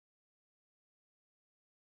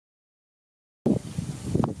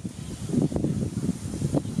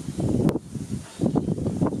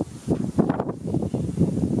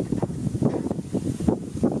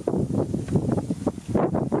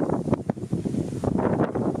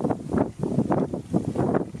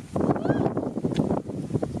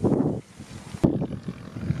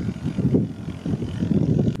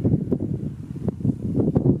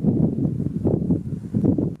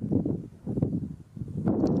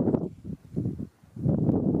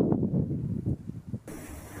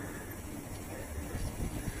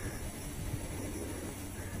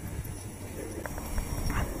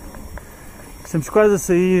Estamos quase a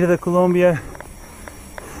sair da Colômbia,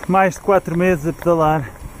 mais de 4 meses a pedalar,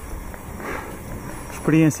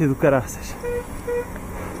 experiência do caraças.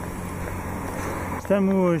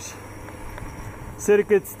 Estamos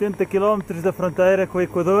cerca de 70 km da fronteira com o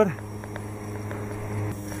Equador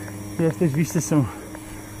e estas vistas são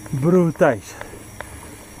brutais.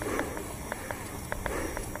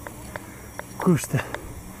 Custa,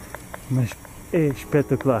 mas é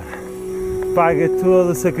espetacular. Paga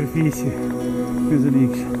todo o sacrifício, meus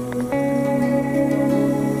amigos.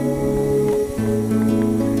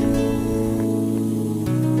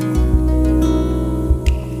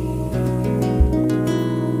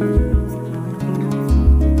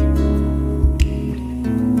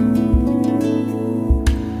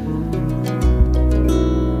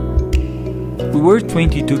 We were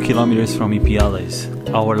 22 kilometers from Ipiales,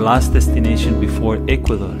 our last destination before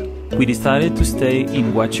Ecuador. We decided to stay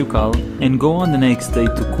in Huachucal and go on the next day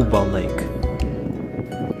to Cubal Lake.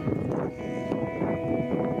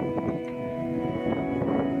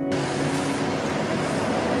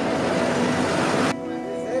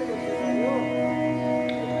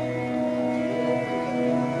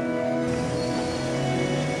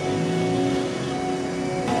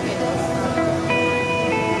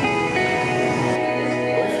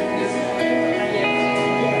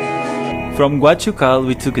 From Huachucal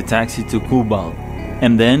we took a taxi to Cubal,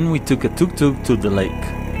 and then we took a tuk-tuk to the lake.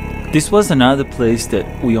 This was another place that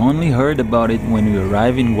we only heard about it when we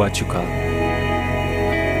arrived in Huachucal.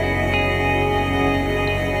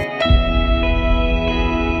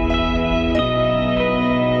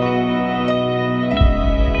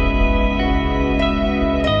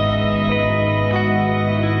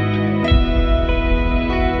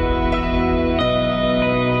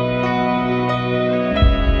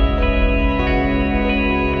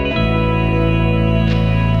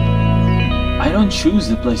 I don't choose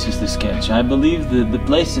the places to sketch. I believe the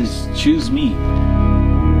places choose me.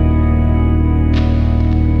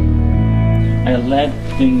 I let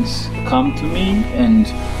things come to me and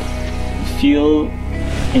feel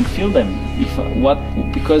them.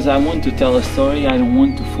 Because I want to tell a story, I don't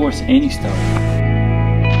want to force any story.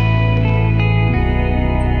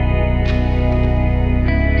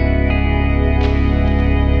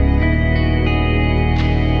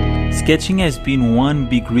 Sketching has been one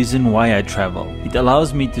big reason why I travel. It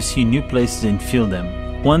allows me to see new places and feel them.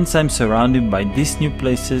 Once I'm surrounded by these new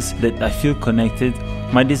places that I feel connected,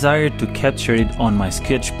 my desire to capture it on my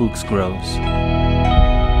sketchbooks grows.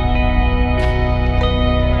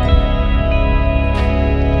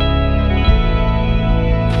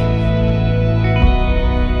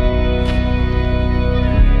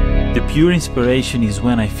 The pure inspiration is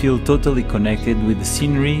when I feel totally connected with the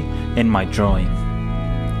scenery and my drawing.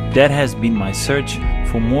 That has been my search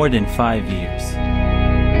for more than 5 years.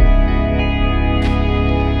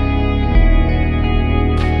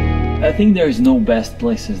 I think there is no best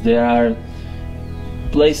places. There are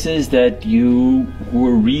places that you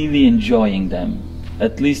were really enjoying them.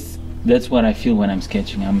 At least that's what I feel when I'm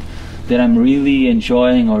sketching. That I'm really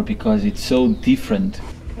enjoying, or because it's so different.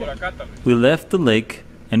 We left the lake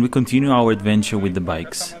and we continue our adventure with the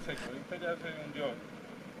bikes.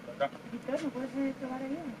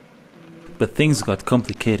 But things got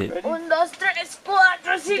complicated.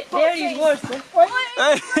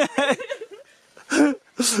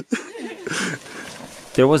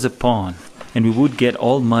 There was a pond, and we would get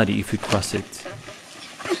all muddy if we crossed it.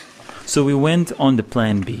 So we went on the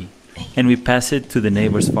plan B, and we passed it to the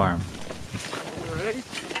neighbor's farm.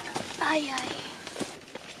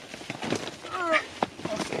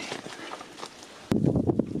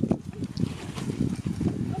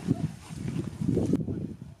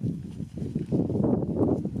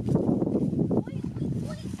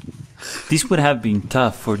 This would have been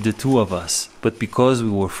tough for the two of us, but because we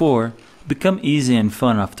were 4, it became easy and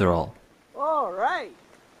fun after all. All right.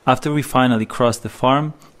 After we finally crossed the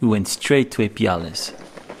farm, we went straight to Ipiales.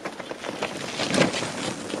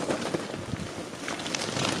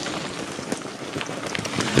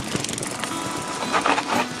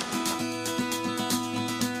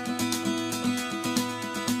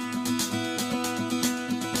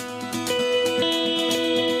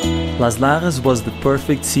 Las Lajas was the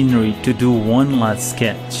perfect scenery to do one last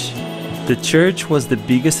sketch. The church was the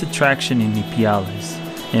biggest attraction in Ipiales,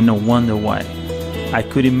 and no wonder why. I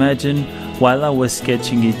could imagine, while I was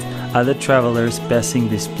sketching it, other travelers passing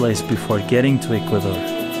this place before getting to Ecuador.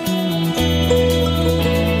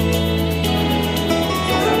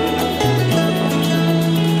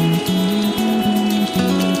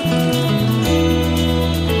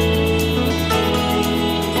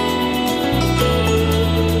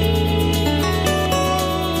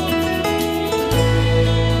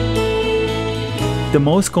 The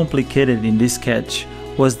most complicated in this sketch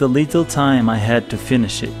was the little time I had to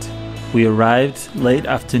finish it. We arrived late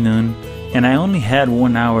afternoon and I only had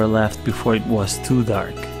 1 hour left before it was too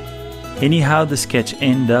dark. Anyhow the sketch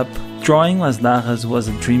ended up, drawing Las Lajas was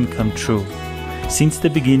a dream come true. Since the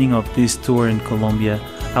beginning of this tour in Colombia,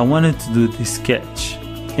 I wanted to do this sketch.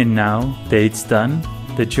 And now that it's done,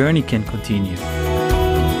 the journey can continue.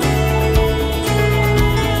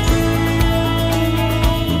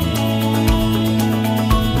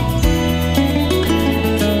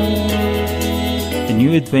 A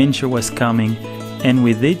new adventure was coming, and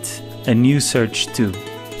with it, a new search too.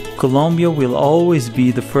 Colombia will always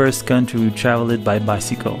be the first country we traveled by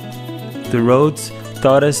bicycle. The roads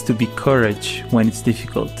taught us to be courage when it's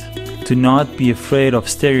difficult, to not be afraid of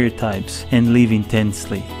stereotypes and live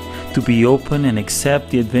intensely, to be open and accept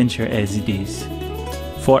the adventure as it is.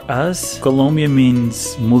 For us, Colombia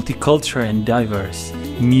means multicultural and diverse,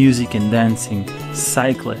 music and dancing,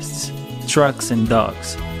 cyclists, trucks and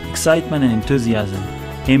dogs, excitement and enthusiasm,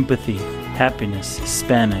 empathy, happiness,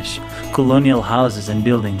 Spanish, colonial houses and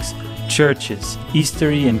buildings, churches,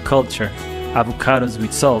 history and culture, avocados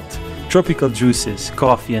with salt, tropical juices,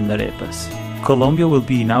 coffee and arepas. Colombia will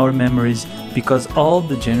be in our memories because all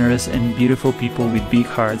the generous and beautiful people with big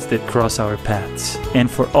hearts that cross our paths.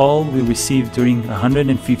 And for all we received during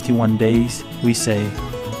 151 days, we say,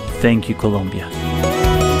 thank you, Colombia.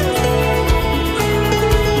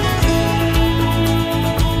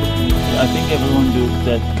 I think everyone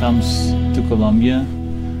that comes to Colombia,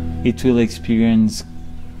 it will experience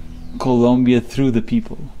Colombia through the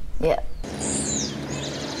people. Yeah.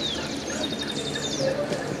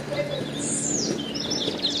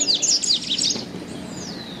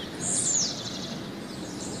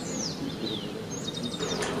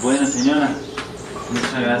 Bueno, señora,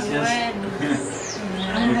 muchas gracias.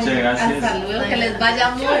 Muchas gracias. Hasta luego, que les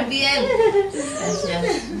vaya muy bien.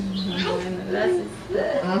 Gracias. Bueno, gracias.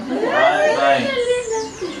 Bye, bye.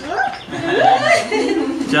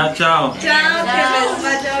 Chao, chao. Chao, que les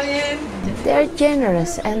vaya bien. They're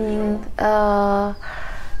generous and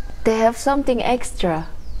they have something extra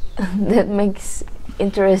that makes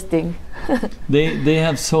interesting. They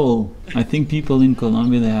have soul. I think people in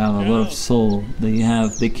Colombia, they have a lot of soul.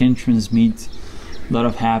 They can transmit a lot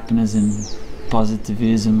of happiness and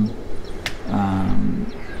positivism,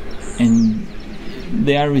 and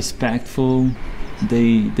they are respectful.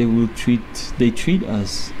 They treat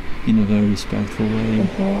us in a very respectful way.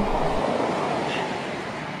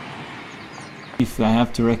 If I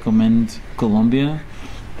have to recommend Colombia,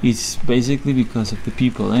 it's basically because of the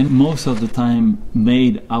people, and most of the time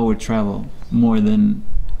made our travel more than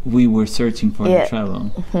we were searching for the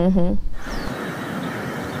travel.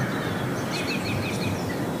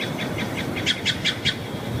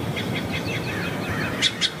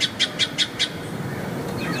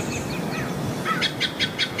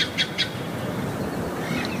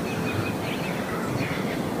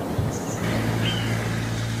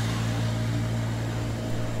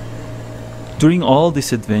 During all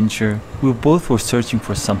this adventure, we both were searching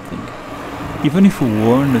for something. Even if we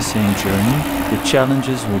were on the same journey, the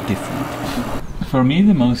challenges were different. For me,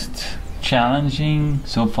 the most challenging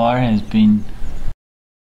so far has been